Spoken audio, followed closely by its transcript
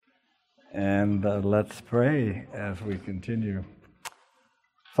And let's pray as we continue.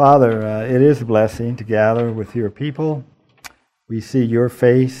 Father, it is a blessing to gather with your people. We see your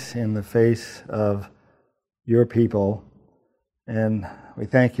face in the face of your people. And we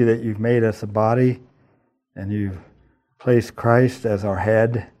thank you that you've made us a body and you've placed Christ as our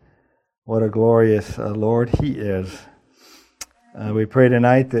head. What a glorious Lord he is. We pray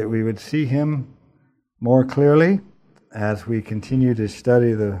tonight that we would see him more clearly as we continue to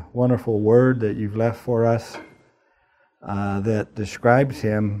study the wonderful word that you've left for us that describes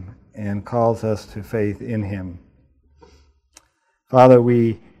him and calls us to faith in him. Father,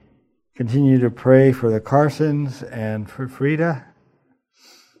 we continue to pray for the Carsons and for Frida.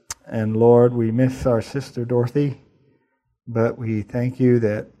 And Lord, we miss our sister Dorothy, but we thank you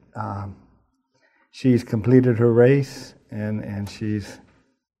that she's completed her race and she's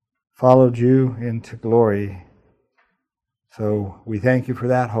followed you into glory. So we thank you for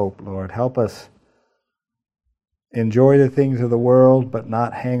that hope, Lord. Help us enjoy the things of the world, but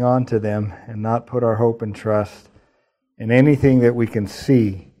not hang on to them and not put our hope and trust in anything that we can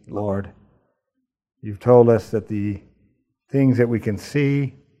see, Lord. You've told us that the things that we can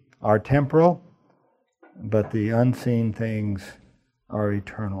see are temporal, but the unseen things are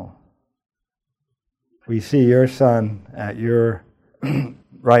eternal. We see your Son at your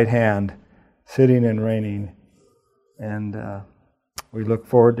right hand, sitting and reigning, and we look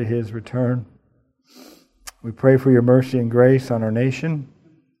forward to his return. We pray for your mercy and grace on our nation.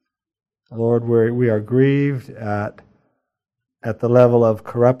 Lord, we are grieved at the level of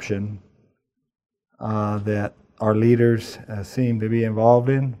corruption that our leaders seem to be involved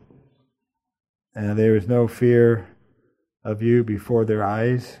in. And there is no fear of you before their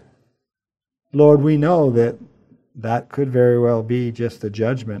eyes. Lord, we know that could very well be just a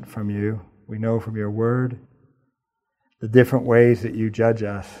judgment from you. We know from your word the different ways that you judge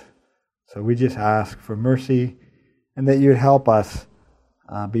us. So we just ask for mercy and that you'd help us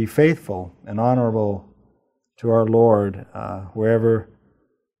be faithful and honorable to our Lord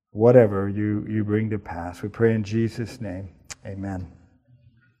whatever you bring to pass. We pray in Jesus' name. Amen.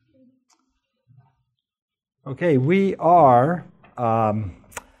 Okay, we are...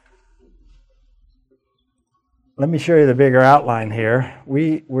 let me show you the bigger outline here.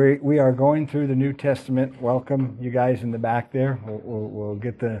 We are going through the New Testament. Welcome, you guys in the back there. We'll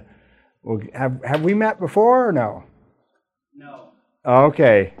get the... Have we met before or no? No.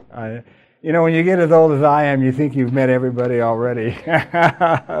 Okay. When you get as old as I am, you think you've met everybody already.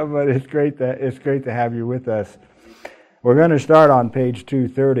 But it's great to have you with us. We're going to start on page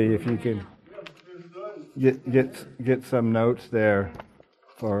 230. If you could get some notes there.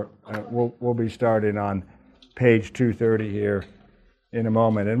 We'll be starting on page 230 here in a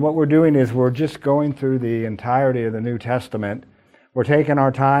moment. And what we're doing is we're just going through the entirety of the New Testament. We're taking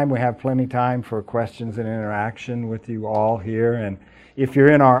our time. We have plenty of time for questions and interaction with you all here. And if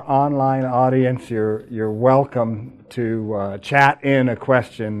you're in our online audience, you're welcome to chat in a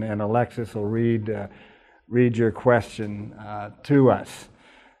question, and Alexis will read your question to us.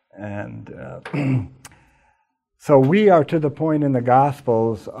 And so we are to the point in the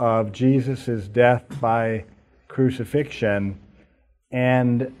Gospels of Jesus' death by crucifixion.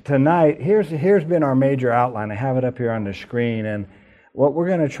 And tonight, here's been our major outline. I have it up here on the screen. And what we're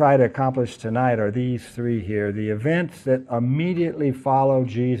going to try to accomplish tonight are these three here. The events that immediately follow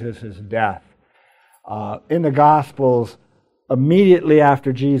Jesus' death. In the Gospels, immediately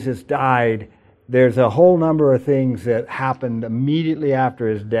after Jesus died, there's a whole number of things that happened immediately after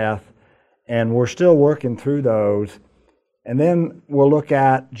his death. And we're still working through those. And then we'll look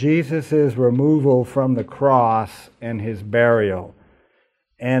at Jesus' removal from the cross and his burial.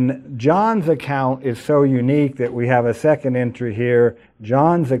 And John's account is so unique that we have a second entry here,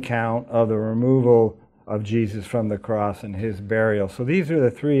 John's account of the removal of Jesus from the cross and his burial. So these are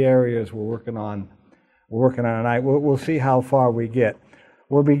the three areas we're working on tonight. We'll see how far we get.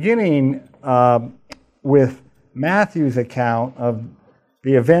 We're beginning with Matthew's account of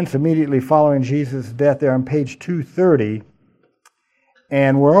the events immediately following Jesus' death there on page 230.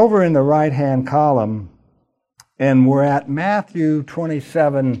 And we're over in the right-hand column, and we're at Matthew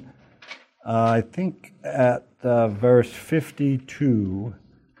 27, I think at verse 52.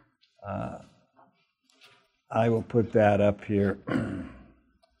 I will put that up here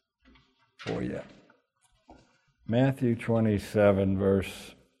for you. Matthew 27,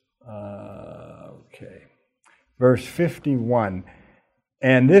 verse 51.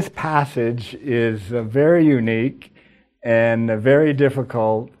 And this passage is very unique and very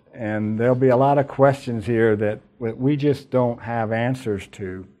difficult, and there'll be a lot of questions here that we just don't have answers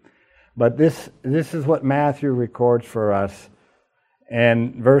to. But this is what Matthew records for us.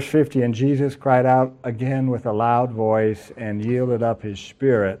 And verse 50, and Jesus cried out again with a loud voice and yielded up his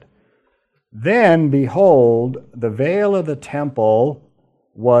spirit. Then, behold, the veil of the temple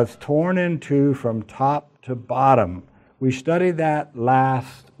was torn in two from top to bottom. We studied that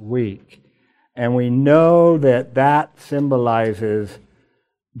last week. And we know that that symbolizes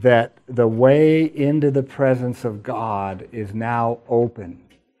that the way into the presence of God is now open.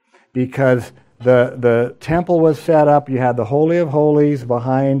 Because the temple was set up, you had the Holy of Holies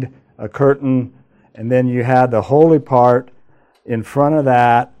behind a curtain, and then you had the holy part in front of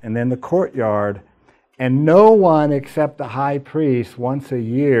that, and then the courtyard. And no one except the high priest once a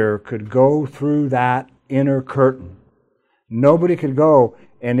year could go through that inner curtain. Nobody could go.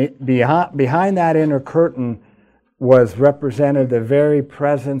 And behind that inner curtain was represented the very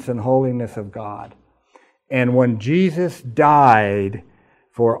presence and holiness of God. And when Jesus died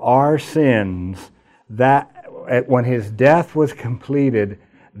for our sins, when his death was completed,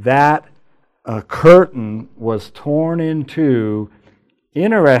 that curtain was torn in two,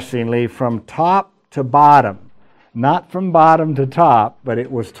 interestingly, from top to bottom. Not from bottom to top, but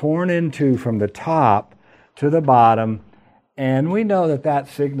it was torn in two from the top to the bottom. And we know that that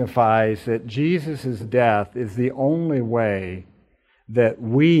signifies that Jesus' death is the only way that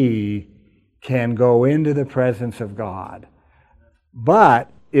we can go into the presence of God.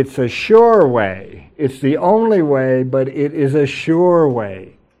 But it's a sure way. It's the only way, but it is a sure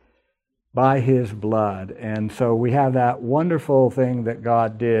way by his blood. And so we have that wonderful thing that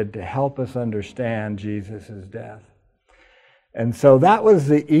God did to help us understand Jesus' death. And so that was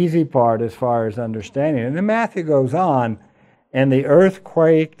the easy part as far as understanding. And then Matthew goes on, and the earth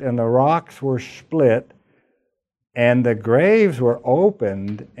quaked, and the rocks were split, and the graves were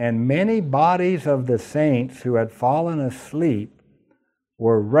opened, and many bodies of the saints who had fallen asleep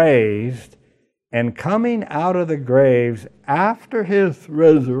were raised, and coming out of the graves after his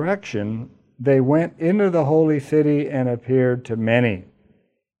resurrection, they went into the holy city and appeared to many.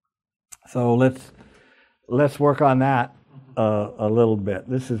 So let's work on that a little bit.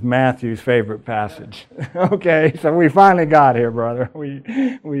 This is Matthew's favorite passage. Okay, so we finally got here, brother.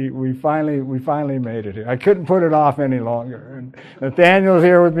 We finally made it here. I couldn't put it off any longer. And Nathaniel's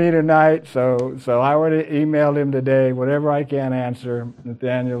here with me tonight, so I already emailed him today. Whatever I can answer,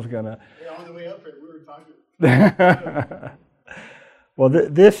 Nathaniel's gonna. Yeah, on the way up here, we were talking. Well,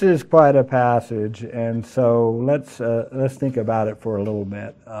 this is quite a passage, and so let's think about it for a little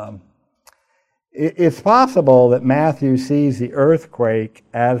bit. It's possible that Matthew sees the earthquake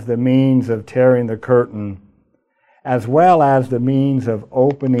as the means of tearing the curtain, as well as the means of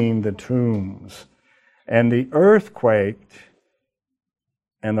opening the tombs. And the earth quaked,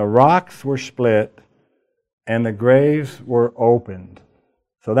 and the rocks were split, and the graves were opened.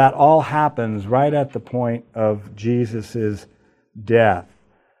 So that all happens right at the point of Jesus' death.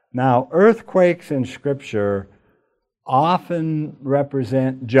 Now, earthquakes in Scripture often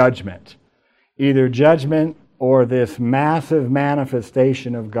represent judgment. Either judgment or this massive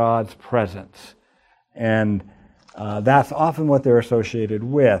manifestation of God's presence. And that's often what they're associated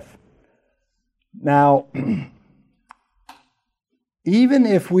with. Now, even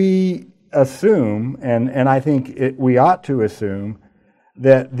if we assume, and I think we ought to assume,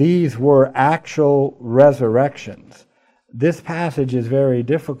 that these were actual resurrections, this passage is very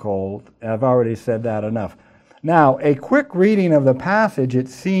difficult. I've already said that enough. Now, a quick reading of the passage, it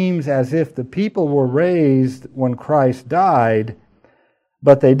seems as if the people were raised when Christ died,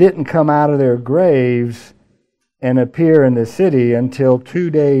 but they didn't come out of their graves and appear in the city until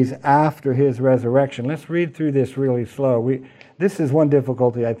 2 days after his resurrection. Let's read through this really slow. This is one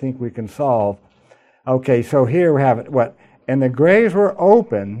difficulty I think we can solve. Okay, so here we have it. What? And the graves were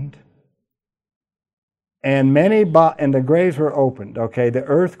opened, and the graves were opened. Okay, the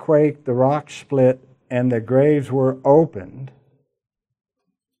earth quaked, the rocks split, and the graves were opened.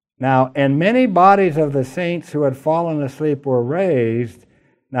 Now, and many bodies of the saints who had fallen asleep were raised.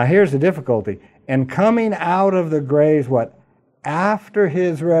 Now, here's the difficulty. And coming out of the graves, what? After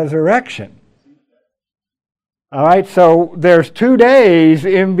his resurrection. All right, so there's 2 days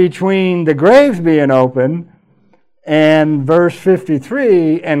in between the graves being open and verse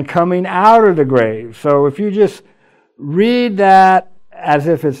 53, and coming out of the grave. So if you just read that as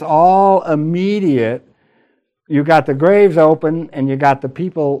if it's all immediate, you got the graves open and you got the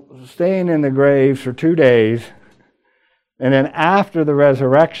people staying in the graves for 2 days, and then after the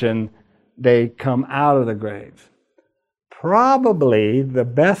resurrection, they come out of the graves. Probably the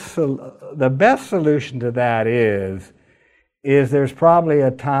best solution to that is there's probably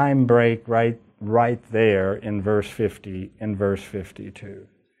a time break right there in verse 50, in verse 52.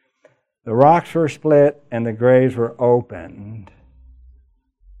 The rocks were split and the graves were opened.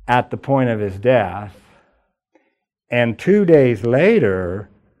 at the point of his death. And 2 days later,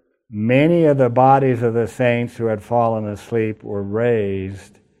 many of the bodies of the saints who had fallen asleep were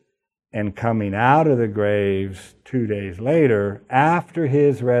raised, and coming out of the graves 2 days later, after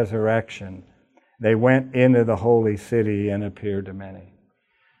his resurrection, they went into the holy city and appeared to many.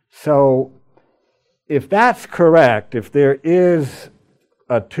 So, if that's correct, if there is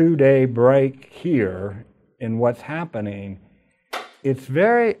a 2-day break here in what's happening, it's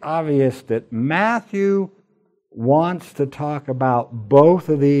very obvious that Matthew wants to talk about both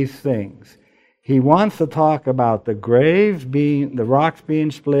of these things. He wants to talk about the rocks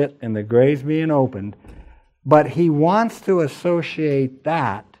being split and the graves being opened, but he wants to associate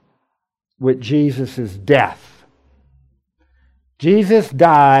that with Jesus' death. Jesus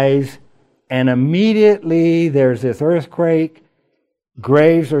dies, and immediately there's this earthquake,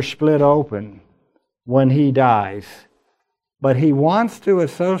 graves are split open when he dies. But he wants to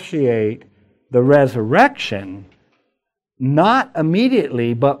associate the resurrection not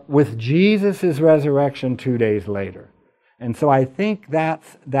immediately, but with Jesus' resurrection 2 days later. And so I think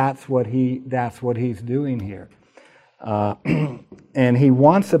that's what he's doing here. And he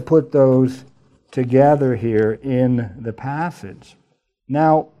wants to put those together here in the passage.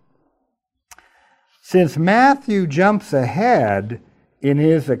 Now, since Matthew jumps ahead in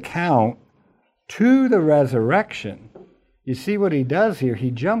his account to the resurrection, you see what he does here?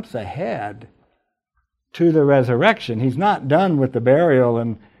 He jumps ahead to the resurrection. He's not done with the burial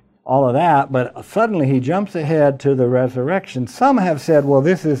and all of that, but suddenly he jumps ahead to the resurrection. Some have said, well,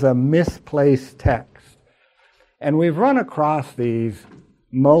 this is a misplaced text. And we've run across these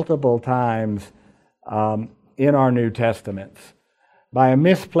multiple times in our New Testaments. By a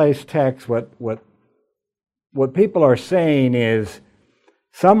misplaced text, what people are saying is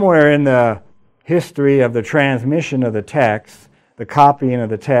somewhere in the history of the transmission of the text, the copying of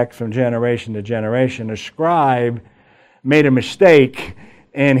the text from generation to generation, a scribe made a mistake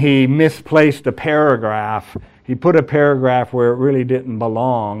and he misplaced a paragraph. He put a paragraph where it really didn't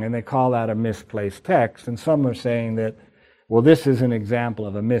belong, and they call that a misplaced text. And some are saying that, well, this is an example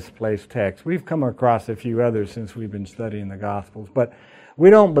of a misplaced text. We've come across a few others since we've been studying the Gospels, but we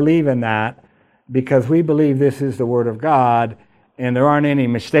don't believe in that because we believe this is the Word of God and there aren't any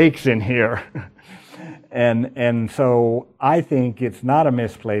mistakes in here. And so I think it's not a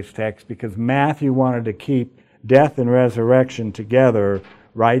misplaced text because Matthew wanted to keep death and resurrection together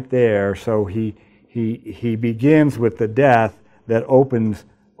right there. So he begins with the death that opens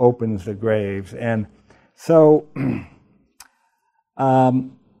the graves. And so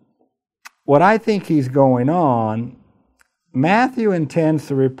what I think he's going on, Matthew intends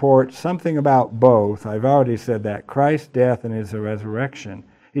to report something about both. I've already said that, Christ's death and his resurrection.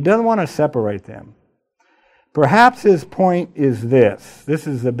 He doesn't want to separate them. Perhaps his point is this. This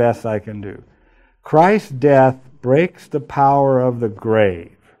is the best I can do. Christ's death breaks the power of the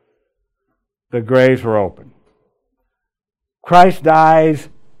grave. The graves were open. Christ dies,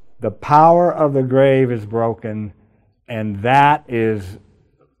 the power of the grave is broken, and that is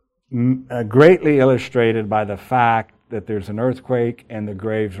greatly illustrated by the fact that there's an earthquake and the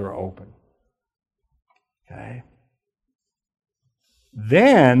graves are open. Okay?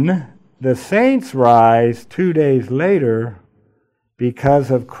 Then the saints rise 2 days later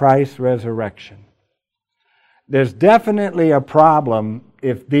because of Christ's resurrection. There's definitely a problem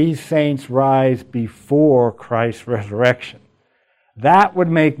if these saints rise before Christ's resurrection. That would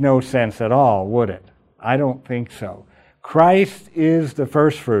make no sense at all, would it? I don't think so. Christ is the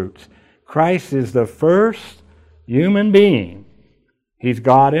first fruits. Christ is the first human being. He's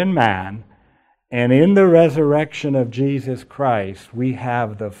God and man. And in the resurrection of Jesus Christ, we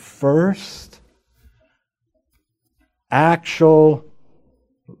have the first actual,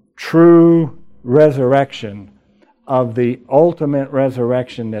 true resurrection of the ultimate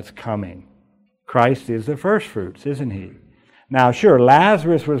resurrection that's coming. Christ is the first fruits, isn't he? Now, sure,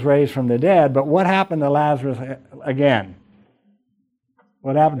 Lazarus was raised from the dead, but what happened to Lazarus again?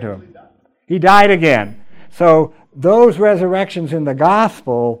 What happened to him? He died again. So those resurrections in the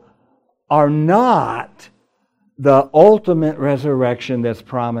gospel are not the ultimate resurrection that's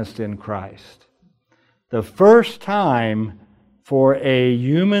promised in Christ. The first time for a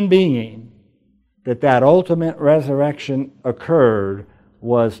human being that ultimate resurrection occurred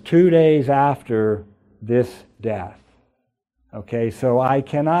was 2 days after this death. Okay, so I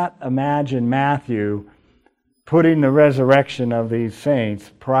cannot imagine Matthew putting the resurrection of these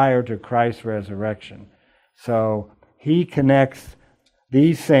saints prior to Christ's resurrection. So he connects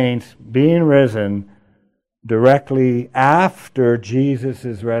these saints being risen directly after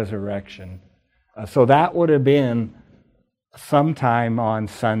Jesus' resurrection. So that would have been sometime on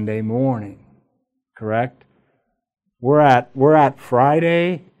Sunday morning, correct? We're at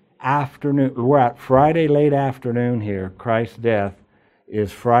Friday afternoon. We're at Friday late afternoon here. Christ's death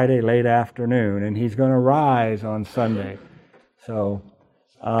is Friday late afternoon, and he's going to rise on Sunday. So,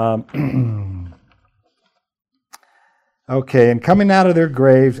 okay, and coming out of their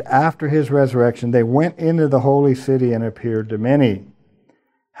graves after his resurrection, they went into the holy city and appeared to many.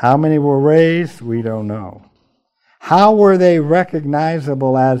 How many were raised? We don't know. How were they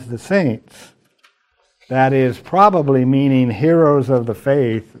recognizable as the saints? That is probably meaning heroes of the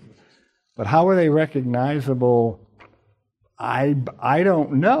faith. But how were they recognizable? I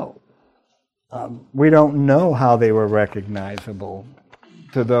don't know. We don't know how they were recognizable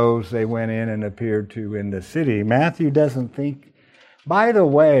to those they went in and appeared to in the city. Matthew doesn't think. By the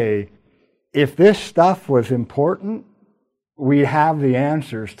way, if this stuff was important, we have the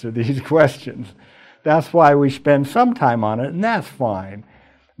answers to these questions. That's why we spend some time on it, and that's fine.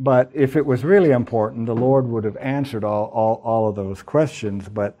 But if it was really important, the Lord would have answered all of those questions.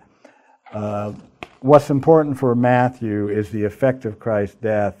 But what's important for Matthew is the effect of Christ's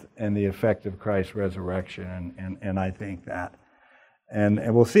death and the effect of Christ's resurrection, and I think that.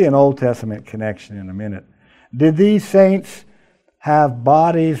 And we'll see an Old Testament connection in a minute. Did these saints have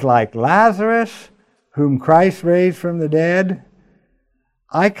bodies like Lazarus, whom Christ raised from the dead?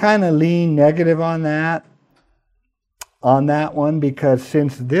 I kind of lean negative on that one, because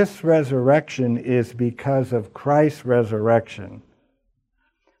since this resurrection is because of Christ's resurrection,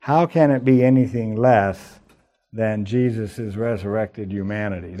 how can it be anything less than Jesus' resurrected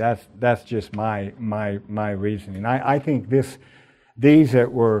humanity? That's just my reasoning. I think these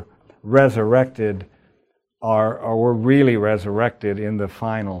that were resurrected were really resurrected in the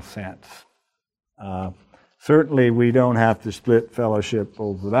final sense. Certainly, we don't have to split fellowship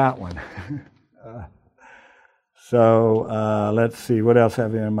over that one. So let's see, what else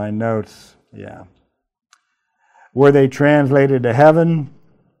have I in my notes? Yeah. Were they translated to heaven?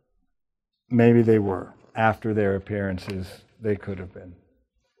 Maybe they were. After their appearances, they could have been.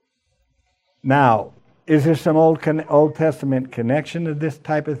 Now, is there some Old Testament connection to this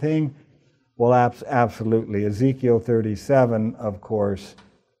type of thing? Well, absolutely. Ezekiel 37, of course,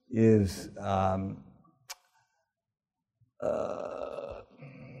 is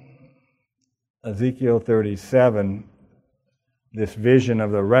Ezekiel 37, this vision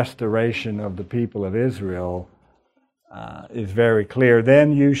of the restoration of the people of Israel, is very clear.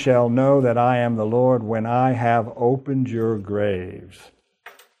 Then you shall know that I am the Lord when I have opened your graves,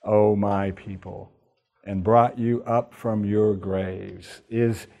 O my people, and brought you up from your graves.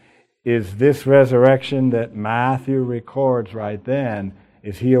 Is this resurrection that Matthew records right then,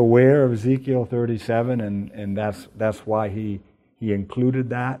 is he aware of Ezekiel 37, and that's why he included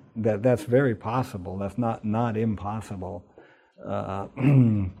that? That's very possible. That's not impossible.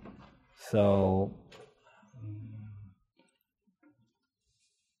 So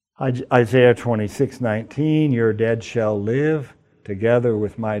Isaiah 26:19, your dead shall live, together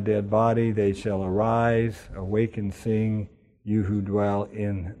with my dead body they shall arise, awake and sing, you who dwell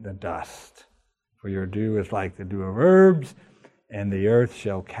in the dust. For your dew is like the dew of herbs, and the earth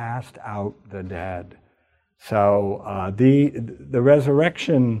shall cast out the dead. So the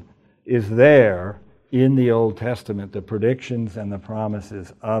resurrection is there in the Old Testament, the predictions and the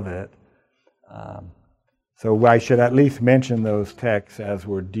promises of it. So I should at least mention those texts as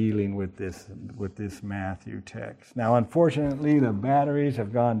we're dealing with this Matthew text. Now, unfortunately, the batteries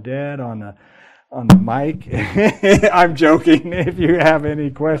have gone dead on the mic. I'm joking. If you have any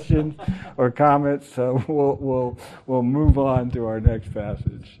questions or comments, so we'll move on to our next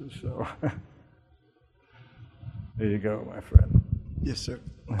passage. So there you go, my friend. Yes, sir.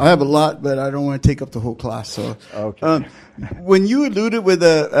 I have a lot, but I don't want to take up the whole class. So, okay. When you alluded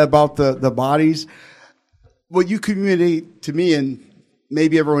about the bodies, what you communicate to me and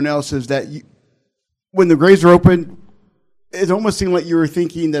maybe everyone else is that when the graves are open, it almost seemed like you were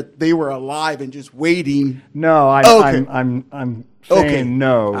thinking that they were alive and just waiting. No, I'm saying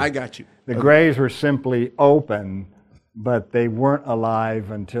no. I got you. The graves were simply open, but they weren't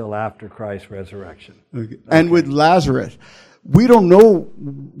alive until after Christ's resurrection. Okay. And with Lazarus, we don't know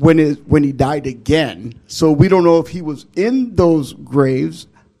when he died again, so we don't know if he was in those graves.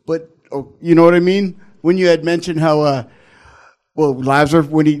 But you know what I mean? When you had mentioned how, Lazarus,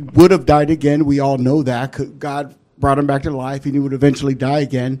 when he would have died again, we all know that God brought him back to life, and he would eventually die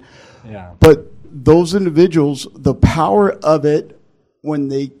again. Yeah. But those individuals, the power of it when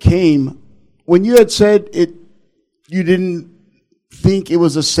they came, when you had said it, you didn't think it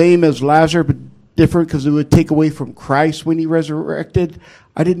was the same as Lazarus, but different because it would take away from Christ when he resurrected.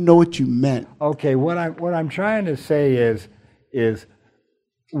 I didn't know what you meant. Okay, what I'm trying to say is is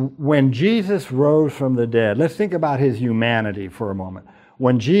when Jesus rose from the dead, let's think about his humanity for a moment.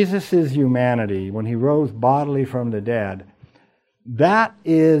 When Jesus' humanity, when he rose bodily from the dead, that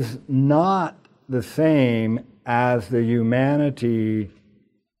is not the same as the humanity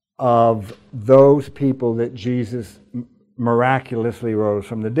of those people that Jesus miraculously rose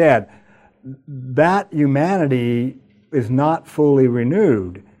from the dead. That humanity is not fully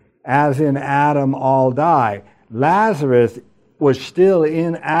renewed. As in Adam all die. Lazarus was still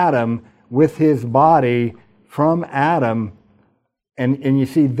in Adam with his body from Adam. And you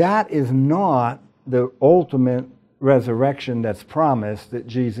see, that is not the ultimate resurrection that's promised that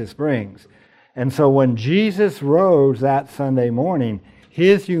Jesus brings. And so when Jesus rose that Sunday morning,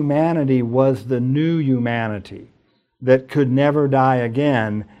 his humanity was the new humanity that could never die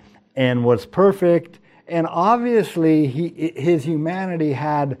again and was perfect. And obviously, his humanity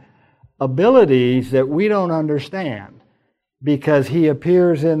had abilities that we don't understand because he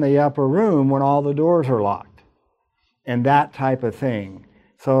appears in the upper room when all the doors are locked and that type of thing.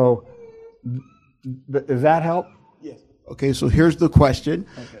 So, does that help? Yes. Okay, so here's the question.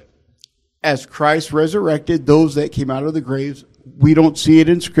 Okay. As Christ resurrected those that came out of the graves, we don't see it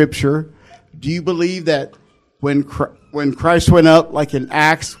in Scripture. Do you believe that when Christ went up, like in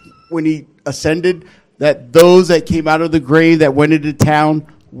Acts, when he ascended, that those that came out of the grave that went into town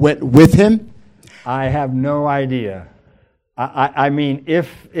went with him? I have no idea. I mean,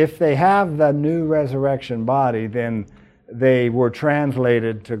 if they have the new resurrection body, then they were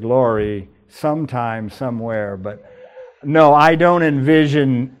translated to glory sometime, somewhere. But no, I don't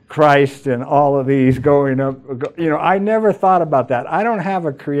envision Christ and all of these going up. You know, I never thought about that. I don't have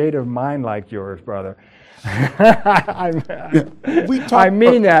a creative mind like yours, brother. I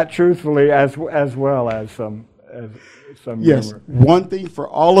mean that truthfully as well as some yes, humor. One thing for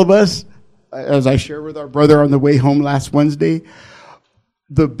all of us, as I shared with our brother on the way home last Wednesday,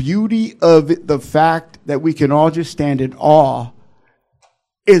 the beauty of the fact that we can all just stand in awe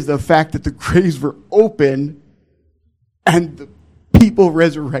is the fact that the graves were open and the people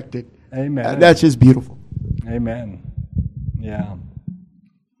resurrected. Amen. That's just beautiful. Amen. Yeah.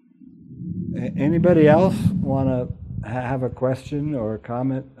 Anybody else want to have a question or a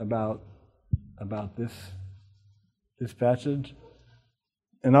comment about this passage?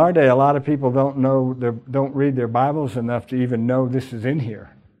 In our day, a lot of people don't read their Bibles enough to even know this is in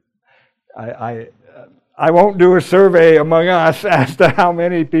here. I won't do a survey among us as to how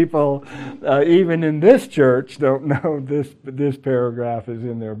many people, even in this church, don't know this paragraph is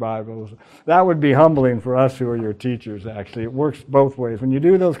in their Bibles. That would be humbling for us who are your teachers, actually. It works both ways. When you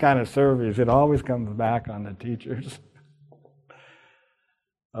do those kind of surveys, it always comes back on the teachers.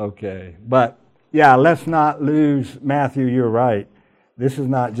 Okay, but yeah, let's not lose, Matthew, you're right. This is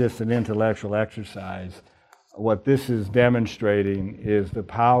not just an intellectual exercise. What this is demonstrating is the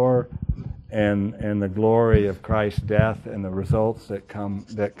power and the glory of Christ's death and the results that come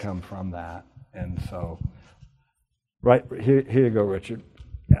from that. And so, right here you go, Richard.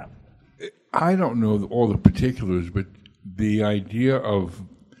 Yeah. I don't know all the particulars, but the idea of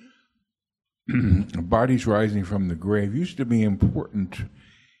bodies rising from the grave used to be important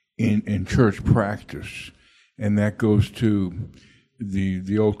in church practice, and that goes to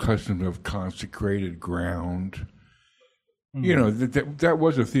the old custom of consecrated ground. Mm-hmm. You know, that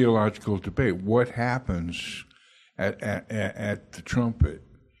was a theological debate. What happens at the trumpet?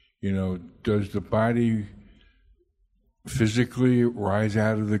 You know, does the body physically rise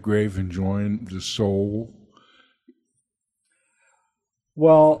out of the grave and join the soul?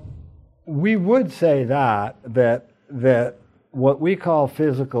 Well, we would say that what we call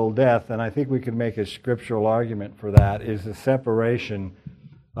physical death, and I think we could make a scriptural argument for that, is the separation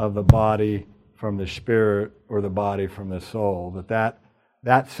of the body from the spirit or the body from the soul. That's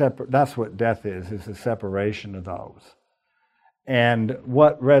what death is the separation of those. And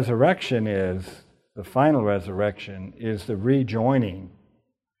what resurrection is, the final resurrection, is the rejoining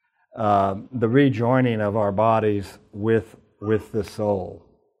of our bodies with the soul.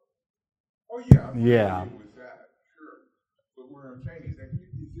 Oh yeah. Yeah. With that, sure. But what I'm saying is that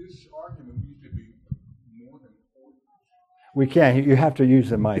this argument used to be more important. We can't. You have to use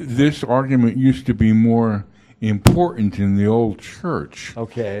the mic. This argument used to be more important in the old church.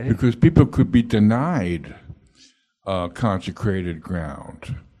 Okay. Because people could be denied consecrated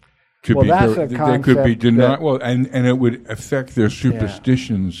ground. They could be denied. And it would affect their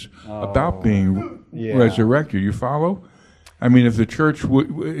superstitions about being resurrected. You follow? I mean, if the church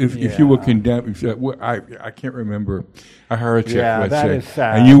if you were condemned, I can't remember a heretic, let's say, is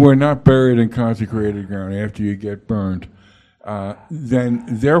sad. And you were not buried in consecrated ground after you get burned, then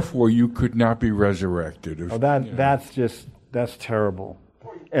therefore you could not be resurrected. That's just that's terrible.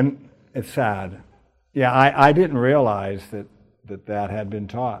 And it's sad. Yeah, I didn't realize that had been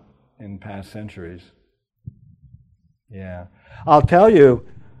taught in past centuries. Yeah. I'll tell you,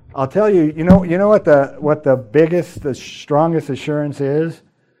 you know what the biggest, the strongest assurance is?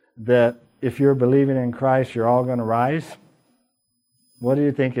 That if you're believing in Christ, you're all going to rise? What do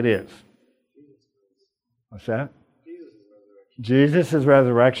you think it is? What's that? Jesus'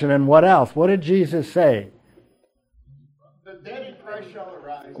 resurrection. And what else? What did Jesus say? The dead in Christ shall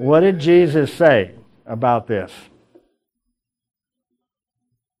arise. What did Jesus say about this?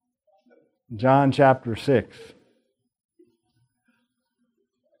 John chapter 6.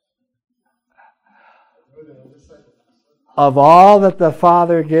 Of all that the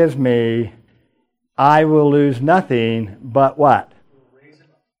Father gives me, I will lose nothing but what?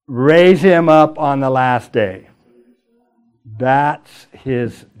 Raise him up on the last day. That's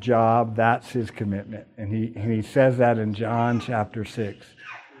his job. That's his commitment. And he says that in John chapter 6.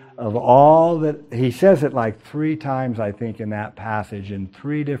 Of all that, he says it like 3 times, I think, in that passage in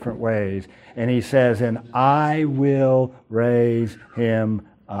 3 different ways. And he says, and I will raise him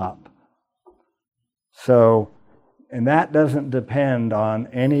up. So, and that doesn't depend on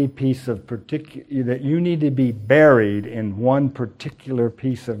any piece of particular, that you need to be buried in one particular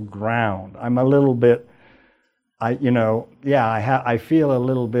piece of ground. I'm a little bit, I feel a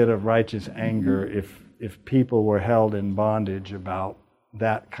little bit of righteous anger if people were held in bondage about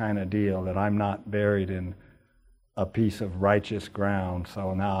that kind of deal, that I'm not buried in a piece of righteous ground.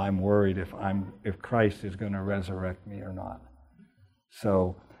 So now I'm worried if Christ is going to resurrect me or not.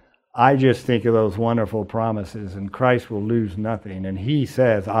 So I just think of those wonderful promises, and Christ will lose nothing. And he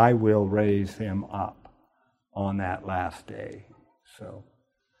says, I will raise him up on that last day. So,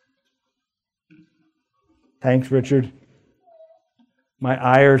 thanks, Richard. My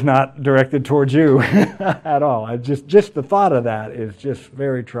ire's not directed towards you at all. I just the thought of that is just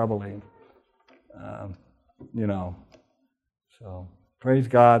very troubling. So praise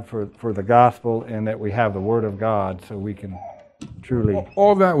God for the gospel, and that we have the Word of God, so we can truly.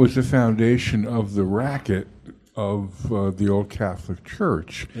 All that was the foundation of the racket of the old Catholic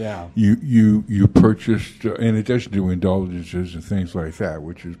Church. Yeah. You purchased, in addition to indulgences and things like that,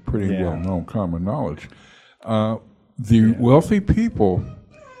 which is pretty well known, common knowledge. The wealthy people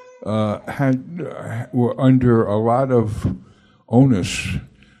were under a lot of onus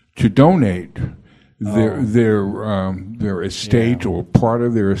to donate their estate or part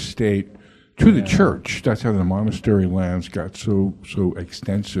of their estate to the church. That's how the monastery lands got so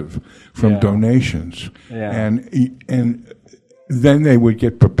extensive from donations. Yeah. And then they would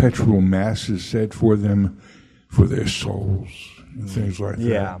get perpetual masses said for them, for their souls, and things like that.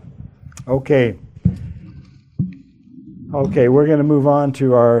 Yeah. Okay, we're going to move on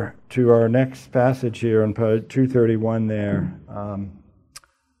to our next passage here on page 231 there.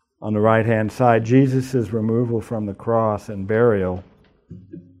 On the right-hand side, Jesus' removal from the cross and burial,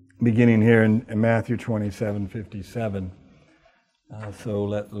 beginning here in Matthew 27:57. So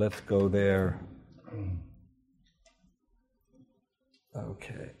let's go there.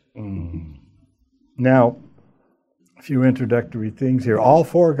 Okay. Now, a few introductory things here. All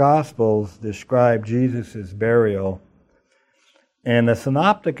 4 Gospels describe Jesus' burial. And the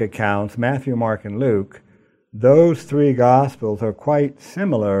synoptic accounts, Matthew, Mark, and Luke, those 3 Gospels are quite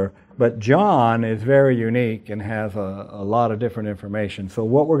similar, but John is very unique and has a lot of different information. So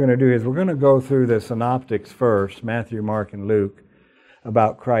what we're going to do is we're going to go through the synoptics first, Matthew, Mark, and Luke,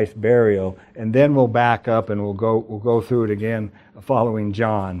 about Christ's burial, and then we'll back up and we'll go through it again following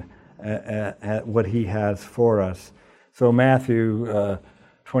John, at what he has for us. So Matthew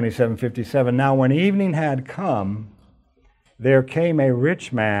 27:57. Now when evening had come, there came a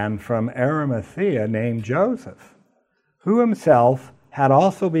rich man from Arimathea named Joseph, who himself had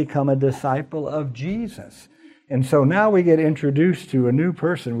also become a disciple of Jesus. And so now we get introduced to a new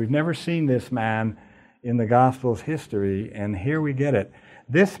person. We've never seen this man in the Gospel's history, and here we get it.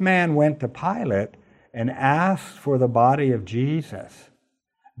 This man went to Pilate and asked for the body of Jesus.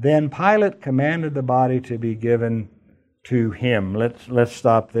 Then Pilate commanded the body to be given to him. Let's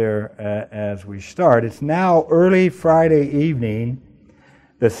stop there as we start. It's now early Friday evening.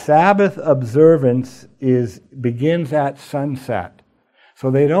 The Sabbath observance begins at sunset,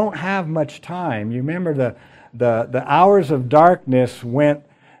 so they don't have much time. You remember the hours of darkness went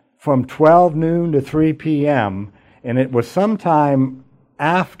from 12 noon to 3 p.m., and it was sometime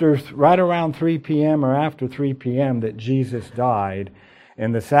right around 3 p.m. or after 3 p.m. that Jesus died,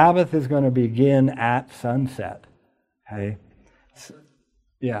 and the Sabbath is going to begin at sunset. Okay.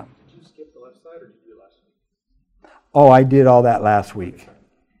 Yeah. Did you skip the left side, or did you do it last week? Oh, I did all that last week.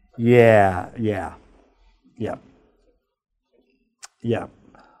 Yeah. Yeah.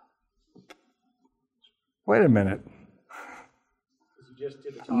 Wait a minute. You just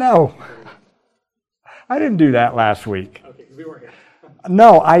did the top. No. I didn't do that last week. Okay, we weren't here.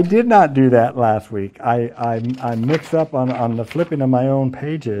 No, I did not do that last week. I mixed up on the flipping of my own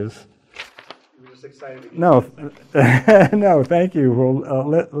pages. We were just excited to get No, no, thank you.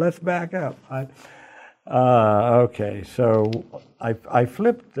 Well, let's back up. Okay, so I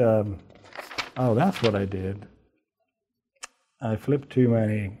flipped. That's what I did. I flipped too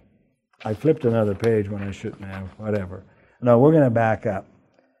many. I flipped another page when I shouldn't have. Whatever. No, we're going to back up.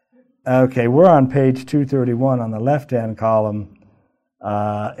 Okay, we're on page 231 on the left-hand column,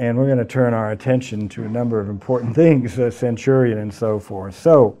 and we're going to turn our attention to a number of important things, the centurion and so forth.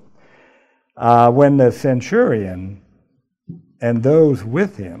 So, when the centurion and those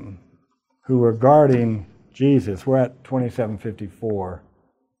with him who were guarding Jesus, we're at 2754.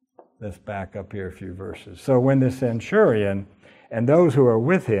 Let's back up here a few verses. So when the centurion and those who were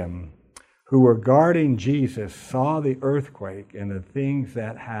with him who were guarding Jesus saw the earthquake and the things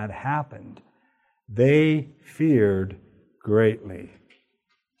that had happened, they feared greatly,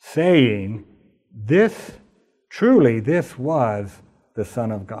 saying, this was the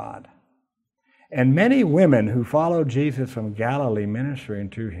Son of God. And many women who followed Jesus from Galilee ministering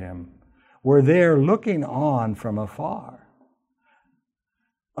to him were there looking on from afar,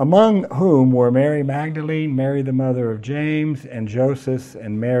 among whom were Mary Magdalene, Mary the mother of James and Joseph,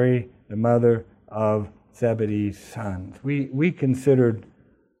 and Mary the mother of Zebedee's sons. We considered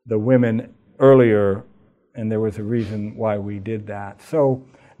the women earlier, and there was a reason why we did that. So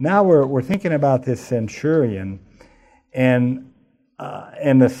now we're thinking about this centurion and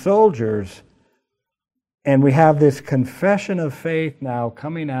the soldiers, and we have this confession of faith now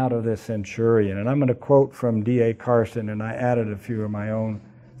coming out of this centurion. And I'm going to quote from D.A. Carson, and I added a few of my own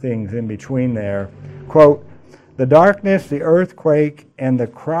things in between there. Quote, "The darkness, the earthquake, and the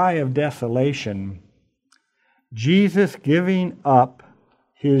cry of desolation, Jesus giving up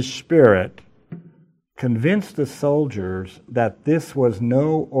his spirit, convinced the soldiers that this was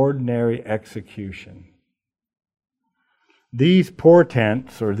no ordinary execution. These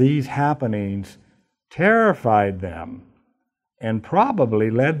portents, or these happenings, terrified them and probably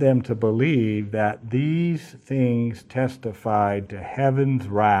led them to believe that these things testified to heaven's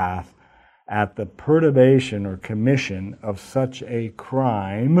wrath at the perturbation or commission of such a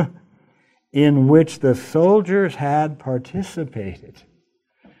crime in which the soldiers had participated."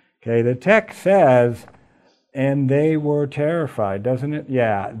 Okay, the text says, and they were terrified, doesn't it?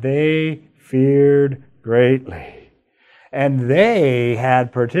 Yeah, they feared greatly. And they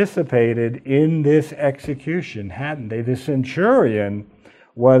had participated in this execution, hadn't they? The centurion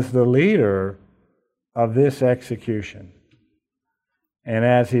was the leader of this execution. And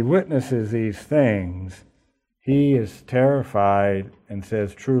as he witnesses these things, he is terrified and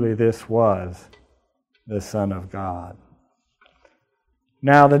says, truly this was the Son of God.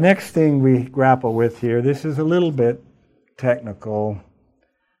 Now, the next thing we grapple with here, this is a little bit technical.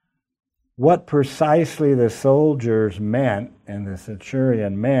 What precisely the soldiers meant and the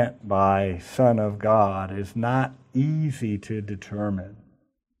centurion meant by Son of God is not easy to determine.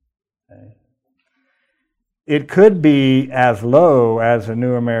 Okay? It could be as low as a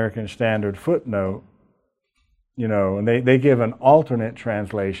New American Standard footnote, and they give an alternate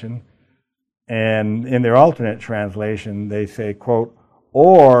translation, and in their alternate translation they say, quote,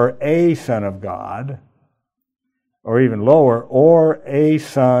 "or a Son of God," or even lower, "or a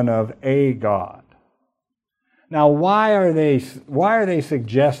son of a God." Now, why are they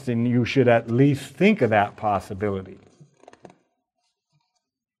suggesting you should at least think of that possibility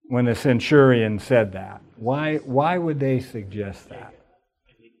when the centurion said that? Why would they suggest that?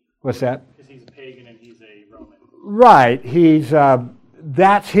 What's that? Because he's a pagan and he's a Roman. Right.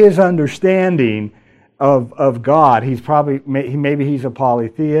 That's his understanding of God. Maybe he's a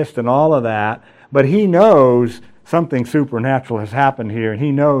polytheist and all of that, but he knows something supernatural has happened here, and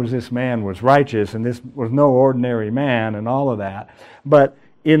he knows this man was righteous, and this was no ordinary man, and all of that. But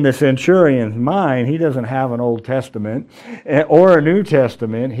in the centurion's mind, he doesn't have an Old Testament or a New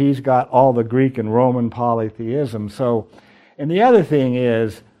Testament. He's got all the Greek and Roman polytheism. So, and the other thing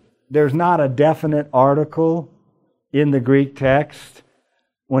is, there's not a definite article in the Greek text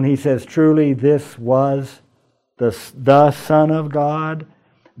when he says, truly this was the Son of God.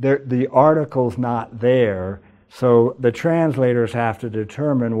 The article's not there. So the translators have to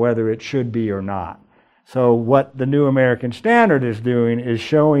determine whether it should be or not. So what the New American Standard is doing is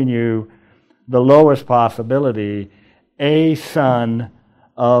showing you the lowest possibility, a son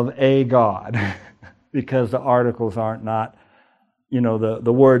of a God, because the articles aren't not,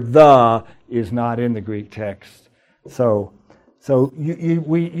 the word "the" is not in the Greek text. So So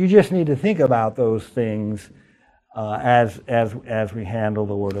you just need to think about those things as we handle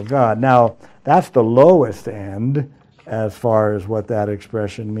the Word of God. Now, that's the lowest end as far as what that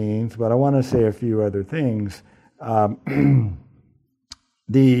expression means, but I want to say a few other things. The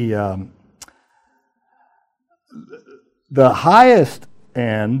highest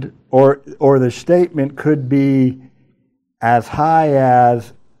end, or the statement could be as high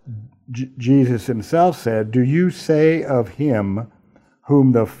as Jesus himself said, "Do you say of him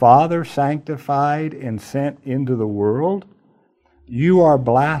whom the Father sanctified and sent into the world, you are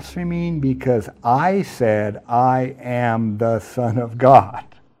blaspheming because I said I am the Son of God"?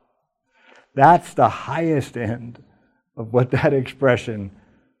 That's the highest end of what that expression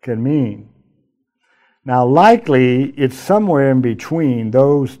can mean. Now, likely, it's somewhere in between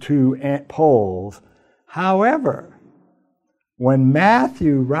those two poles. However, when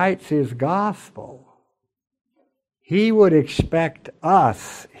Matthew writes his gospel, he would expect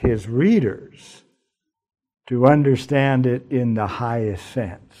us, his readers, to understand it in the highest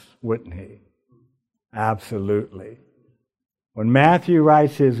sense, wouldn't he? Absolutely. When Matthew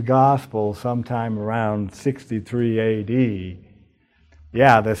writes his gospel sometime around 63 A.D.,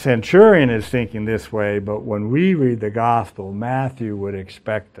 yeah, the centurion is thinking this way, but when we read the gospel, Matthew would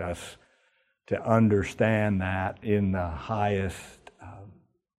expect us to understand that in the highest.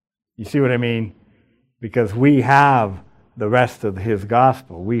 You see what I mean? Because we have the rest of his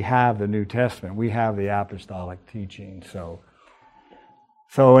gospel. We have the New Testament. We have the apostolic teaching.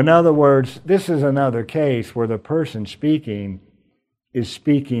 So in other words, this is another case where the person speaking is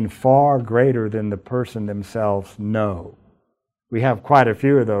speaking far greater than the person themselves know. We have quite a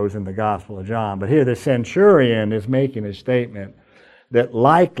few of those in the Gospel of John. But here the centurion is making a statement that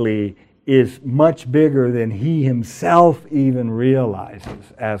likely is much bigger than he himself even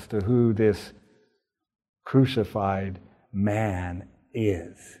realizes as to who this crucified man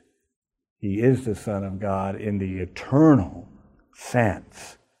is. He is the Son of God in the eternal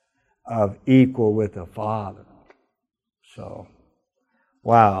sense of equal with the Father. So,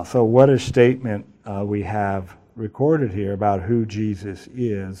 wow. So what a statement we have recorded here about who Jesus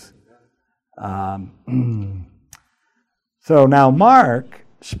is. So now Mark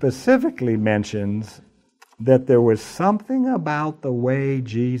specifically mentions that there was something about the way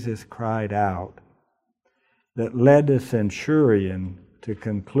Jesus cried out that led the centurion to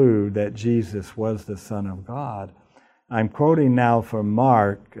conclude that Jesus was the Son of God. I'm quoting now from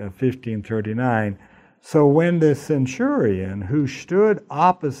Mark 15:39. So when the centurion who stood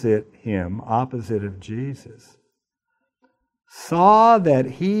opposite him, opposite of Jesus, saw that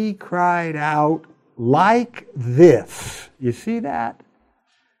he cried out like this. You see that?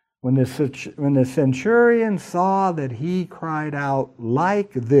 When the centurion saw that he cried out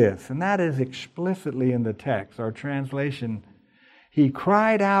like this, and that is explicitly in the text, our translation, he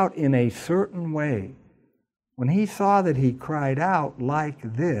cried out in a certain way. When he saw that he cried out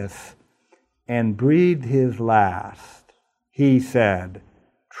like this and breathed his last, he said,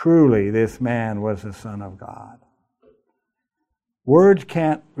 "Truly this man was the Son of God." Words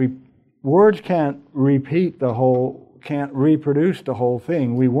can't repeat the whole, can't reproduce the whole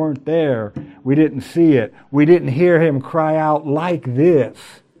thing. We weren't there. We didn't see it. We didn't hear him cry out like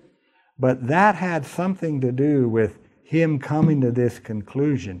this. But that had something to do with him coming to this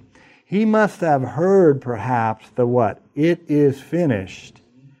conclusion. He must have heard perhaps the what? "It is finished.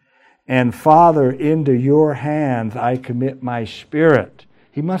 And Father, into your hands I commit my spirit."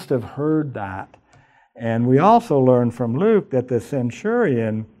 He must have heard that. And we also learn from Luke that the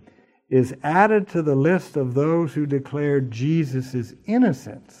centurion is added to the list of those who declared Jesus'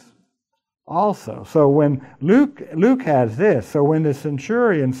 innocence also. So when Luke has this, so when the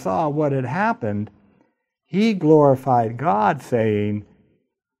centurion saw what had happened, he glorified God, saying,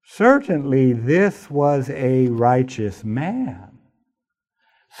 "Certainly this was a righteous man."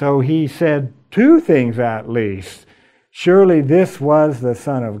 So he said two things at least. Surely this was the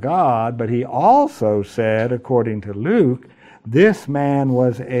Son of God, but he also said, according to Luke, this man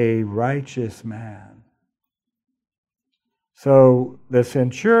was a righteous man. So the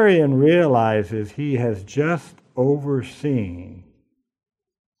centurion realizes he has just overseen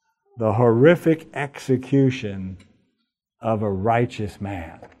the horrific execution of a righteous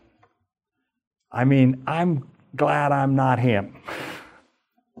man. I mean, I'm glad I'm not him.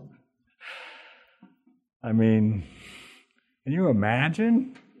 I mean, can you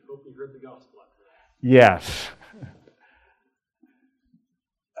imagine? I hope you heard the gospel after that. Yes.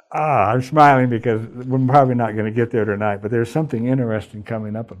 I'm smiling because we're probably not going to get there tonight, but there's something interesting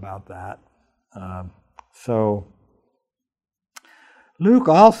coming up about that. So Luke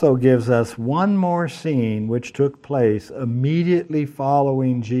also gives us one more scene which took place immediately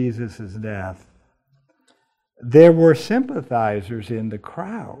following Jesus' death. There were sympathizers in the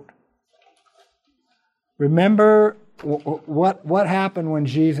crowd. Remember what happened when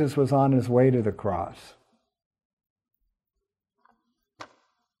Jesus was on his way to the cross?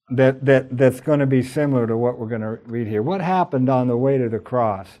 That's going to be similar to what we're going to read here. What happened on the way to the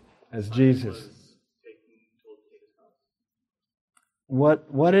cross as Jesus?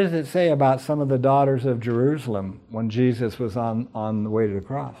 What does it say about some of the daughters of Jerusalem when Jesus was on the way to the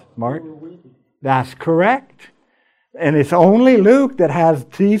cross? Mark? That's correct. And it's only Luke that has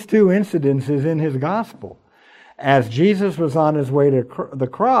these two incidences in his gospel. As Jesus was on his way to the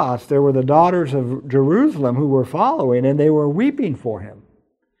cross, there were the daughters of Jerusalem who were following, and they were weeping for him.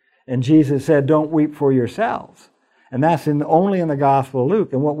 And Jesus said, "Don't weep for yourselves." And that's only in the Gospel of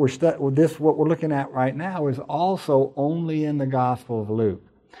Luke. And what we're looking at right now is also only in the Gospel of Luke.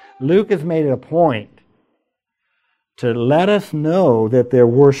 Luke has made it a point to let us know that there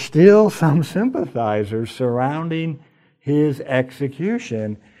were still some sympathizers surrounding his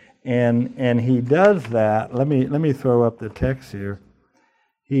execution, and he does that. Let me throw up the text here.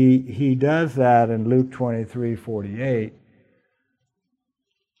 He does that in Luke 23:48.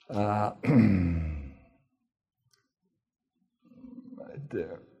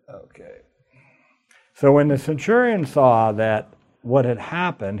 There. Okay. So when the centurion saw that what had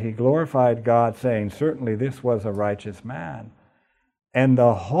happened, he glorified God, saying, "Certainly this was a righteous man." And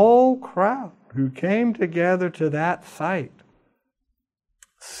the whole crowd who came together to that sight,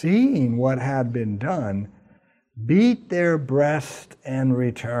 seeing what had been done, beat their breast and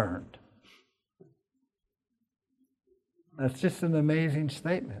returned. That's just an amazing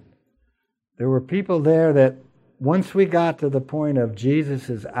statement. There were people there that once we got to the point of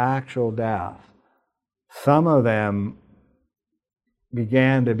Jesus' actual death, some of them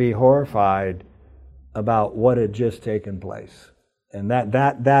began to be horrified about what had just taken place. And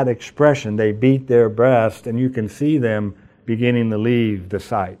that expression, they beat their breast, and you can see them beginning to leave the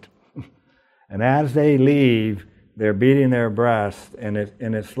site. And as they leave, they're beating their breast, and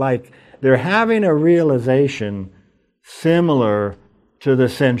it's like they're having a realization similar to the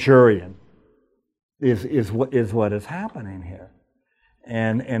centurion. Is what is happening here,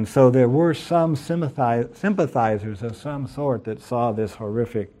 and so there were some sympathizers of some sort that saw this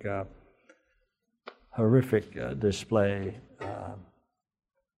horrific display.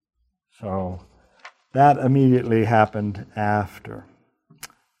 So that immediately happened after.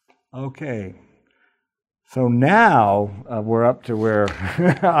 Okay, so now we're up to where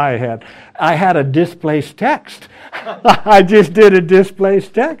I had a displaced text. I just did a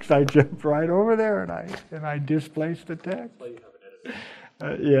displaced text. I jumped right over there and I displaced the text.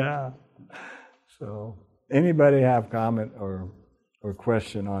 Yeah. So, anybody have comment or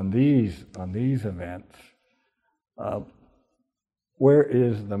question on these events? Where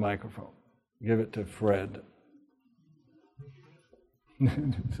is the microphone? Give it to Fred.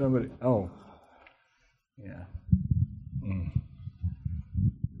 Somebody. Oh. Yeah. Mm.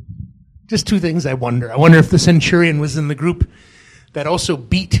 Just two things I wonder. I wonder if the centurion was in the group that also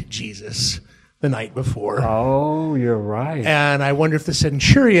beat Jesus the night before. Oh, you're right. And I wonder if the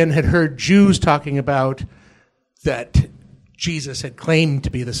centurion had heard Jews talking about that Jesus had claimed to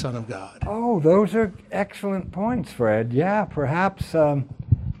be the Son of God. Oh, those are excellent points, Fred. Yeah, perhaps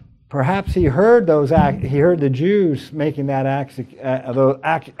he heard he heard the Jews making that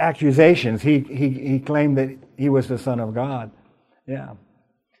accusations. He claimed that he was the Son of God. Yeah.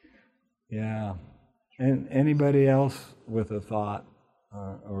 Yeah. And anybody else with a thought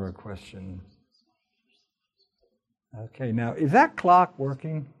or a question? Okay, now, is that clock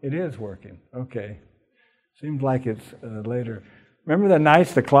working? It is working. Okay. Seems like it's later. Remember the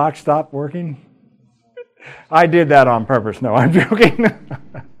nights the clock stopped working? I did that on purpose. No, I'm joking.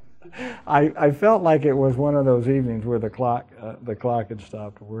 I felt like it was one of those evenings where the clock had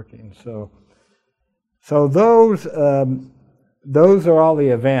stopped working. So those are all the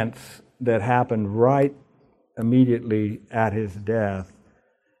events that happened right immediately at his death,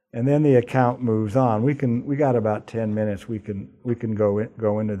 and then the account moves on. We got about 10 minutes. We can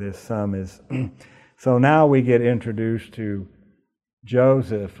go into this some. So now we get introduced to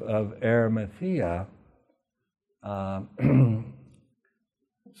Joseph of Arimathea.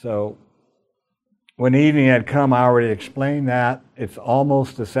 So when evening had come, I already explained that. It's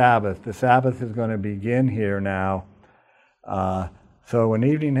almost the Sabbath. The Sabbath is going to begin here now. So when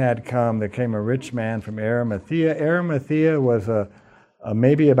evening had come, there came a rich man from Arimathea. Arimathea was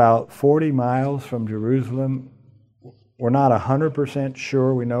maybe about 40 miles from Jerusalem. We're not 100%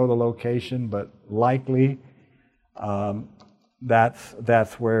 sure we know the location, but likely.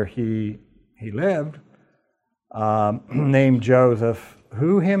 that's where he lived, named Joseph,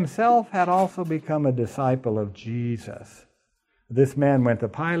 who himself had also become a disciple of Jesus. This man went to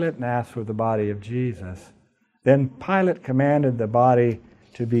Pilate and asked for the body of Jesus. Then Pilate commanded the body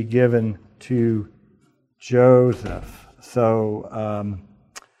to be given to Joseph. So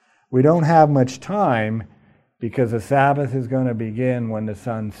we don't have much time because the Sabbath is going to begin when the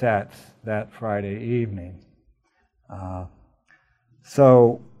sun sets that Friday evening.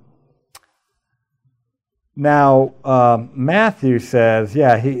 So now Matthew says,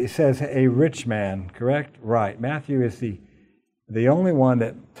 he says a rich man, correct? Right. Matthew is the only one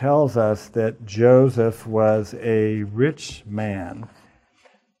that tells us that Joseph was a rich man.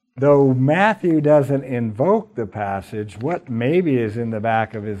 Though Matthew doesn't invoke the passage, what maybe is in the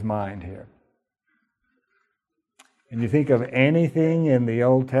back of his mind here? Can you think of anything in the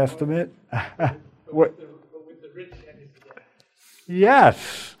Old Testament? What? With the rich and his debt.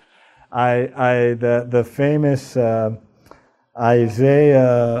 Yes, the famous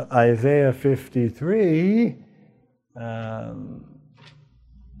Isaiah 53.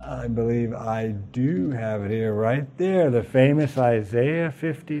 I believe I do have it here, right there. The famous Isaiah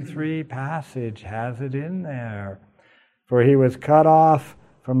 53 passage has it in there. For he was cut off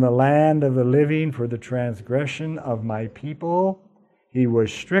from the land of the living for the transgression of my people. He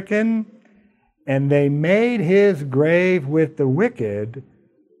was stricken, and they made his grave with the wicked.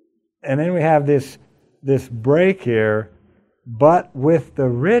 And then we have this break here, but with the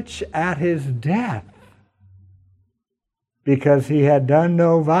rich at his death, because he had done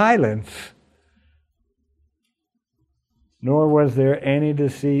no violence, nor was there any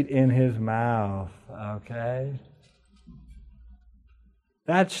deceit in his mouth. Okay?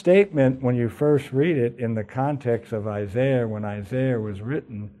 That statement, when you first read it in the context of Isaiah, when Isaiah was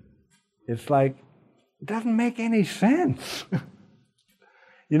written, it's like, it doesn't make any sense.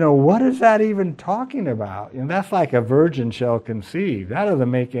 What is that even talking about? That's like a virgin shall conceive. That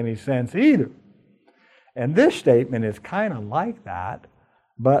doesn't make any sense either. And this statement is kind of like that,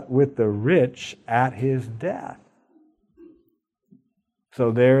 but with the rich at his death.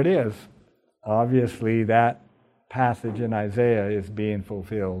 So there it is. Obviously, that passage in Isaiah is being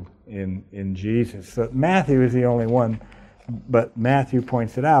fulfilled in Jesus. So Matthew is the only one, but Matthew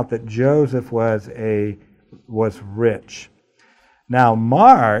points it out that Joseph was rich. Now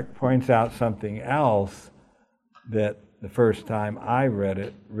Mark points out something else that the first time I read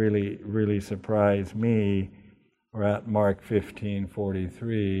it really, really surprised me. We're at Mark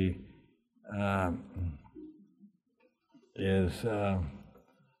 15:43. I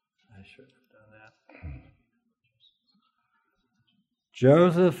should have done that.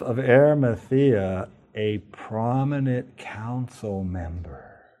 Joseph of Arimathea, a prominent council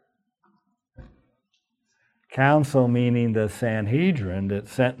member. Council meaning the Sanhedrin that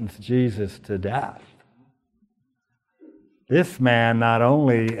sentenced Jesus to death. This man not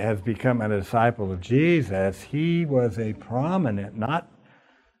only has become a disciple of Jesus, he was a prominent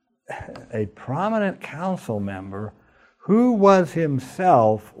council member who was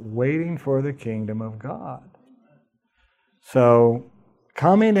himself waiting for the kingdom of God. So,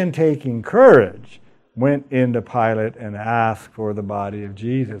 coming and taking courage, went into Pilate and asked for the body of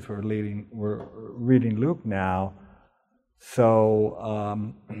Jesus. We're reading Luke now.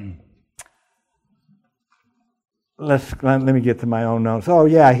 So, let me get to my own notes. Oh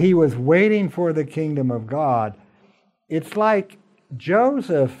yeah, he was waiting for the kingdom of God. It's like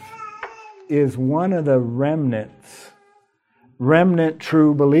Joseph is one of the remnant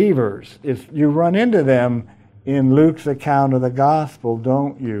true believers. You run into them in Luke's account of the gospel,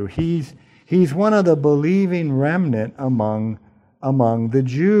 don't you? He's one of the believing remnant among the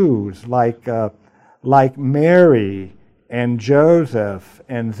Jews, like Mary and Joseph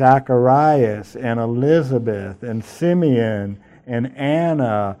and Zacharias and Elizabeth and Simeon and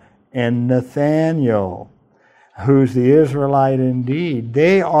Anna and Nathaniel, who's the Israelite indeed.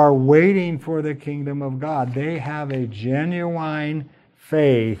 They are waiting for the kingdom of God. They have a genuine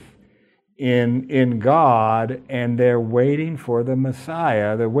faith in God, and they're waiting for the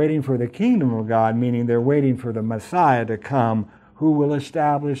Messiah. They're waiting for the kingdom of God, meaning they're waiting for the Messiah to come who will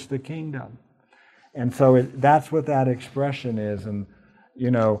establish the kingdom. And so that's what that expression is. And,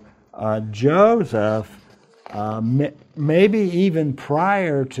 Joseph, maybe even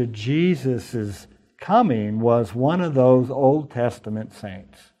prior to Jesus' coming, was one of those Old Testament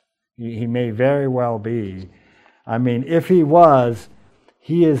saints. He may very well be. I mean, if he was,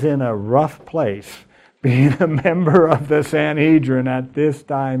 he is in a rough place, being a member of the Sanhedrin at this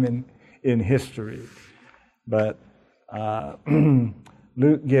time in history. But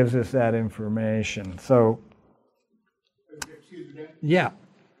Luke gives us that information. So, excuse Yeah.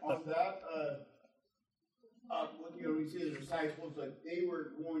 On that, when we see the disciples, like they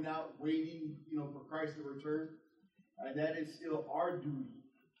were going out waiting, for Christ to return, and that is still our duty.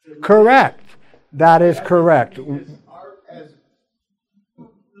 Correct. That is correct. As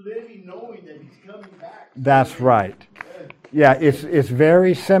living, knowing that He's coming back. That's right. Yeah, it's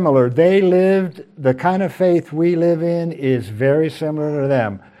very similar. They lived, the kind of faith we live in is very similar to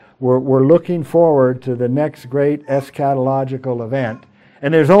them. We're looking forward to the next great eschatological event.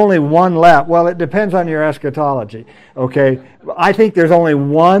 And there's only one left. Well, it depends on your eschatology. Okay? I think there's only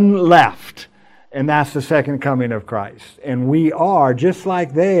one left, and that's the second coming of Christ. And we are, just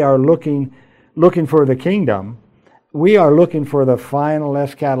like they are looking for the kingdom, we are looking for the final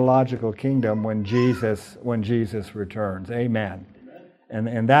eschatological kingdom when Jesus returns. Amen.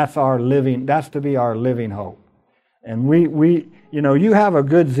 And that's to be our living hope. And we you have a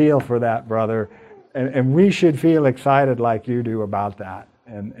good zeal for that, brother, and we should feel excited like you do about that.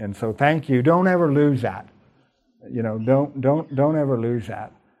 And so thank you. Don't ever lose that. Don't ever lose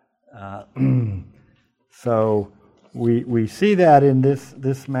that. So we see that in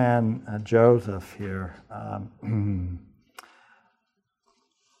this man Joseph here.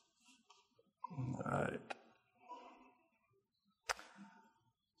 Right.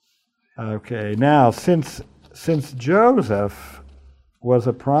 Okay. Now, since Joseph was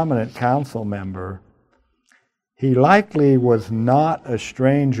a prominent council member, he likely was not a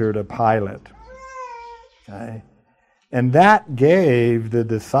stranger to Pilate. Okay? And that gave the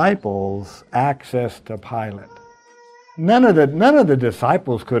disciples access to Pilate. None of the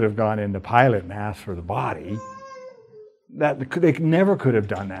disciples could have gone into Pilate and asked for the body. They never could have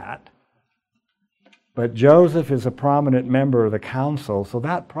done that. But Joseph is a prominent member of the council, so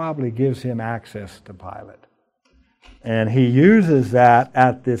that probably gives him access to Pilate. And he uses that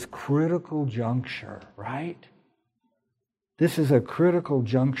at this critical juncture, right? This is a critical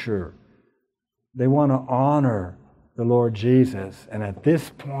juncture. They want to honor the Lord Jesus. And at this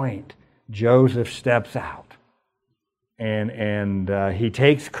point, Joseph steps out. And he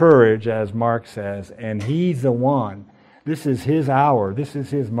takes courage, as Mark says, and he's the one. This is his hour. This is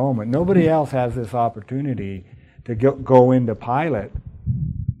his moment. Nobody else has this opportunity to go into Pilate.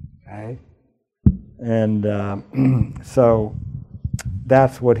 Okay? And so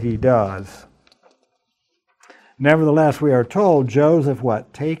that's what he does. Nevertheless, we are told Joseph,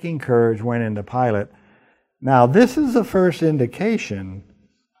 taking courage, went into Pilate. Now, this is the first indication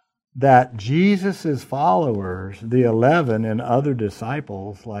that Jesus' followers, the 11 and other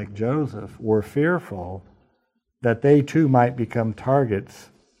disciples like Joseph, were fearful that they too might become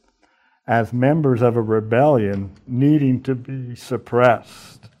targets as members of a rebellion needing to be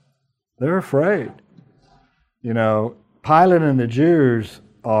suppressed. They're afraid. Pilate and the Jews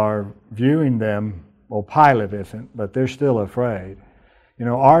are viewing them, well, Pilate isn't, but they're still afraid.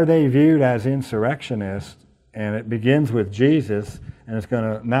 Are they viewed as insurrectionists? And it begins with Jesus, and it's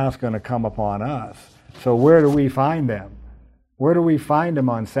going to come upon us. So where do we find them? Where do we find them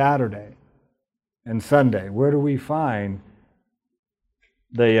on Saturday and Sunday? Where do we find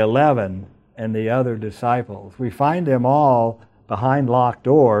the 11 and the other disciples? We find them all behind locked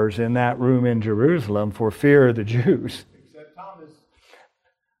doors in that room in Jerusalem for fear of the Jews. Except Thomas.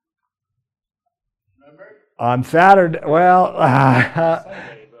 Remember? On Saturday, well...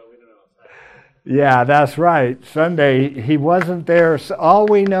 Yeah, that's right. Sunday, he wasn't there. All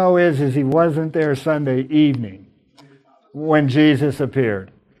we know is he wasn't there Sunday evening when Jesus appeared.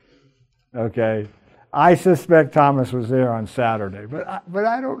 Okay? I suspect Thomas was there on Saturday, but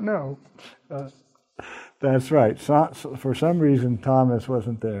I don't know. That's right. So, for some reason, Thomas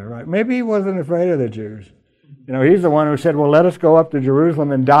wasn't there. Right? Maybe he wasn't afraid of the Jews. He's the one who said, well, let us go up to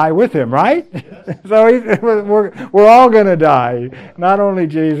Jerusalem and die with him, right? So we're all going to die. Not only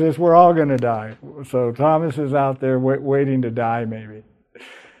Jesus, we're all going to die. So Thomas is out there waiting to die, maybe.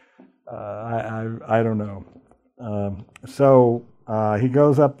 I don't know. So he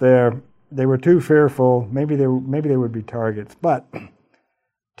goes up there. They were too fearful. Maybe they would be targets. But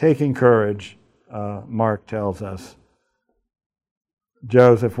taking courage, Mark tells us,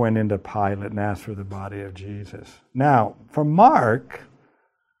 Joseph went into Pilate and asked for the body of Jesus. Now, from Mark,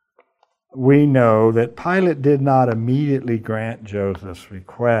 we know that Pilate did not immediately grant Joseph's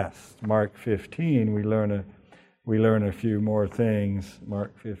request. Mark 15, we learn a few more things.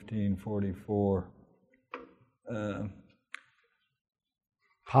 Mark 15:44.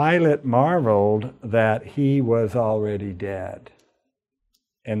 Pilate marveled that he was already dead.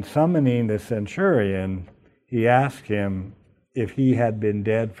 And summoning the centurion, he asked him if he had been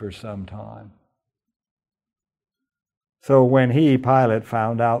dead for some time. So when Pilate,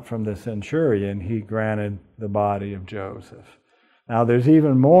 found out from the centurion, he granted the body of Joseph. Now, there's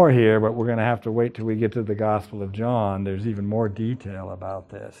even more here, but we're going to have to wait till we get to the Gospel of John. There's even more detail about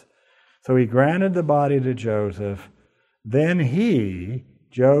this. So he granted the body to Joseph. Then he,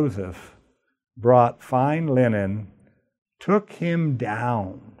 Joseph, brought fine linen, took him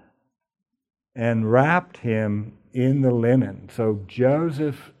down, and wrapped him in the linen. So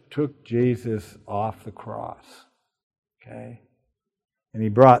Joseph took Jesus off the cross. Okay? And he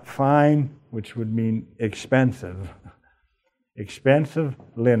brought fine, which would mean expensive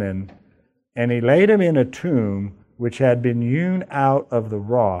linen, and he laid him in a tomb which had been hewn out of the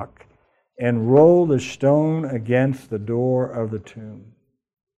rock, and rolled a stone against the door of the tomb.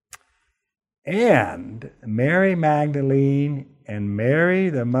 And Mary Magdalene and Mary,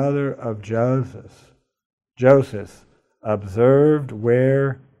 the mother of Joseph, observed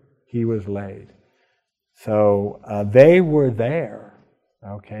where he was laid. So they were there,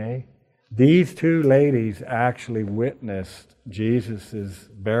 okay? These two ladies actually witnessed Jesus'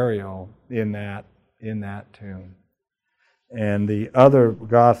 burial in that tomb. And the other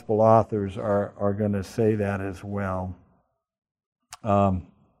gospel authors are going to say that as well.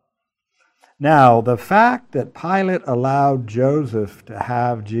 Now, the fact that Pilate allowed Joseph to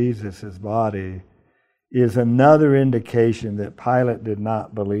have Jesus' body is another indication that Pilate did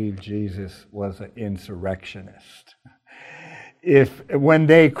not believe Jesus was an insurrectionist. When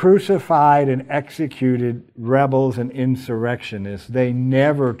they crucified and executed rebels and insurrectionists, they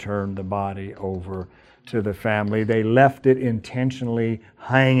never turned the body over to the family. They left it intentionally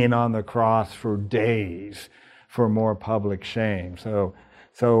hanging on the cross for days for more public shame. So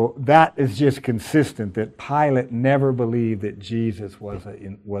that is just consistent that Pilate never believed that Jesus was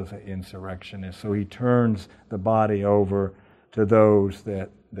an insurrectionist. So he turns the body over to those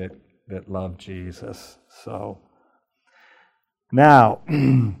that love Jesus. So now,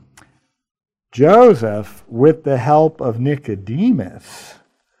 Joseph, with the help of Nicodemus,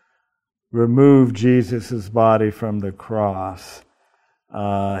 removed Jesus' body from the cross.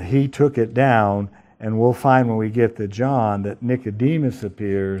 He took it down. And we'll find when we get to John that Nicodemus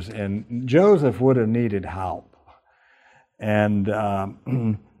appears, and Joseph would have needed help. And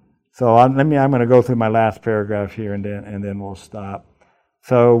so I'm going to go through my last paragraph here, and then we'll stop.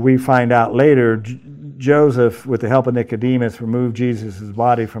 So we find out later, Joseph, with the help of Nicodemus, removed Jesus'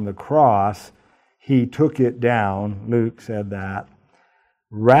 body from the cross. He took it down, Luke said that,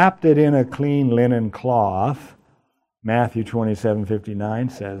 wrapped it in a clean linen cloth, Matthew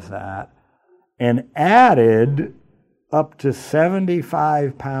 27:59 says that, and added up to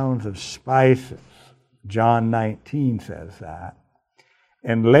 75 pounds of spices. John 19 says that.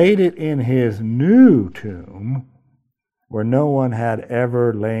 And laid it in his new tomb where no one had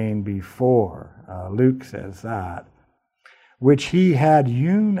ever lain before. Luke says that. Which he had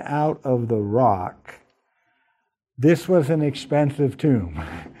hewn out of the rock. This was an expensive tomb.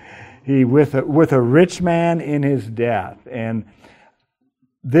 With a rich man in his death. And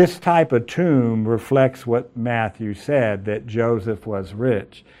this type of tomb reflects what Matthew said, that Joseph was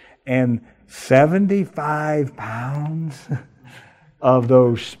rich. And 75 pounds of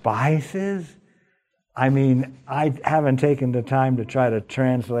those spices? I mean, I haven't taken the time to try to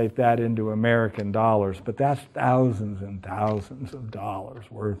translate that into American dollars, but that's thousands and thousands of dollars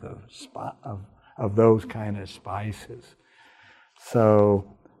worth of those kind of spices.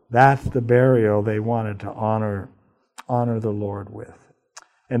 So that's the burial they wanted to honor the Lord with.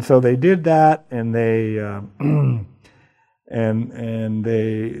 And so they did that, and they and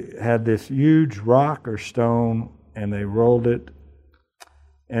they had this huge rock or stone, and they rolled it,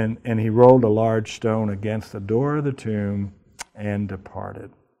 and he rolled a large stone against the door of the tomb and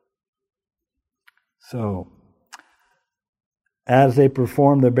departed. So, as they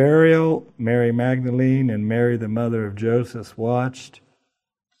performed the burial, Mary Magdalene and Mary, the mother of Joseph, watched,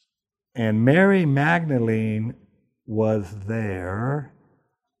 and Mary Magdalene was there,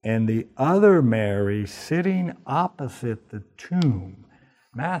 and the other Mary sitting opposite the tomb.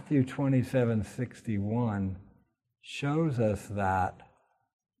 Matthew 27:61 shows us that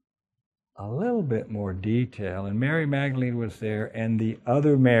a little bit more detail. And Mary Magdalene was there, and the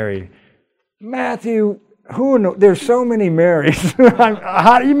other Mary. Matthew, there's so many Marys.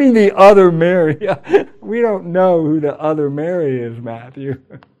 How do you mean the other Mary? We don't know who the other Mary is, Matthew.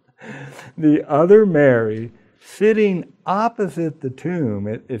 The other Mary sitting opposite the tomb.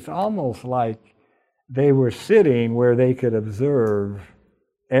 It's almost like they were sitting where they could observe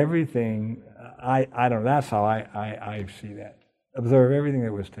everything. I don't know. That's how I see that. Observe everything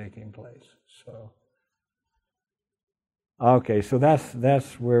that was taking place. So, okay, so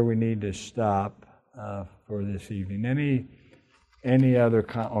that's where we need to stop for this evening. Any other?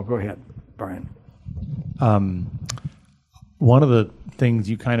 Go ahead, Brian. one of the things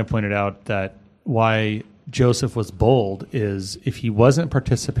you kind of pointed out that why Joseph was bold is if he wasn't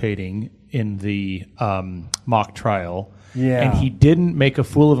participating in the mock trial and he didn't make a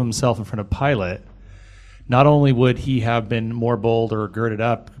fool of himself in front of Pilate, not only would he have been more bold or girded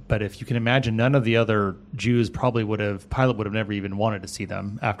up, but if you can imagine, none of the other Jews probably Pilate would have never even wanted to see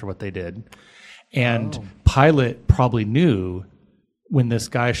them after what they did. And Pilate probably knew when this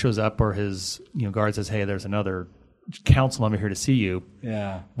guy shows up or his guard says, hey, there's another council member here to see you,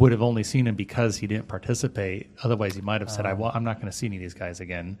 would have only seen him because he didn't participate. Otherwise, he might have said, I'm not going to see any of these guys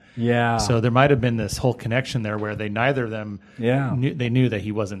again. Yeah. So there might have been this whole connection there where neither of them knew that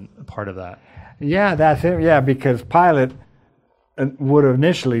he wasn't a part of that. Yeah, that's it. Yeah, because Pilate would have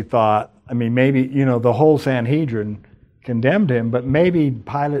initially thought, maybe, the whole Sanhedrin condemned him, but maybe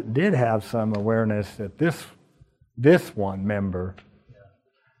Pilate did have some awareness that this one member.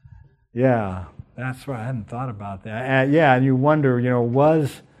 Yeah, that's right. I hadn't thought about that. And you wonder,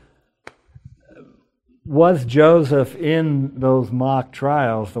 was Joseph in those mock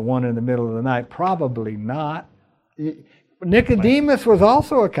trials, the one in the middle of the night? Probably not. Nicodemus was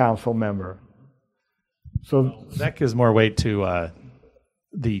also a council member. So that gives more weight to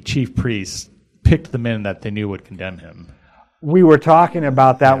the chief priests picked the men that they knew would condemn him. We were talking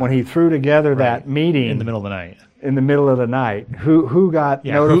about that when he threw together that meeting in the middle of the night. In the middle of the night, who got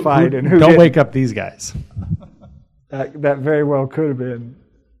notified and who don't didn't. Wake up these guys. That very well could have been.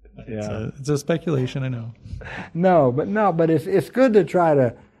 It's a speculation, I know. But it's good to try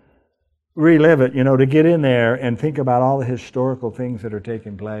to relive it. To get in there and think about all the historical things that are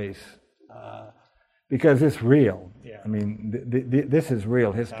taking place. Because it's real. Yeah. This is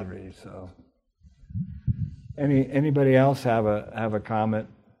real history. So, anybody else have a comment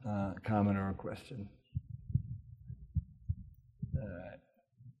or a question? All right.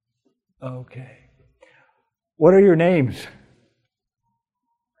 Okay. What are your names?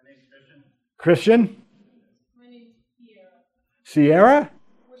 My name's Christian. Christian? My name's Sierra. Sierra?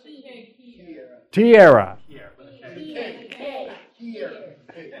 Tierra.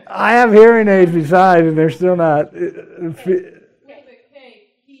 I have hearing aids besides, and they're still not.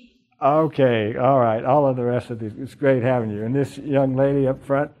 Okay, all right. All of the rest of these. It's great having you. And this young lady up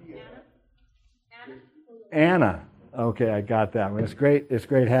front? Anna. Okay, I got that one. It's great. It's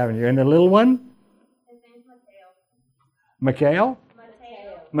great having you. And the little one? His name's Mateo. Mikhail?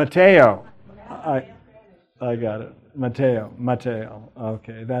 Mateo. I got it. Mateo.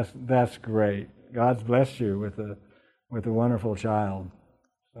 Okay, that's great. God's blessed you with a wonderful child.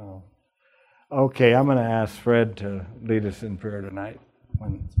 So, okay, I'm going to ask Fred to lead us in prayer tonight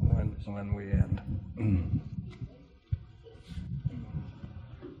when we end.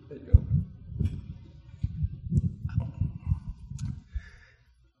 There you go.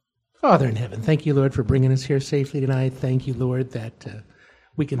 Father in heaven, thank you, Lord, for bringing us here safely tonight. Thank you, Lord, that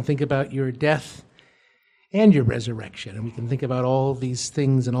we can think about your death and your resurrection, and we can think about all these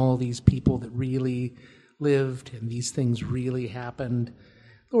things and all these people that really lived and these things really happened.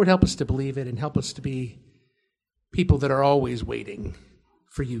 Lord, help us to believe it and help us to be people that are always waiting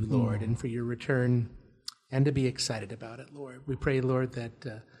for you, Lord, and for your return, and to be excited about it, Lord. We pray, Lord,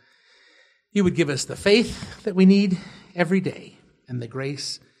 that you would give us the faith that we need every day and the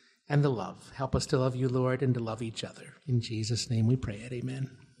grace and the love. Help us to love you, Lord, and to love each other. In Jesus' name we pray it.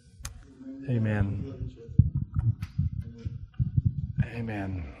 Amen. Amen.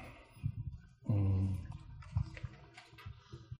 Amen.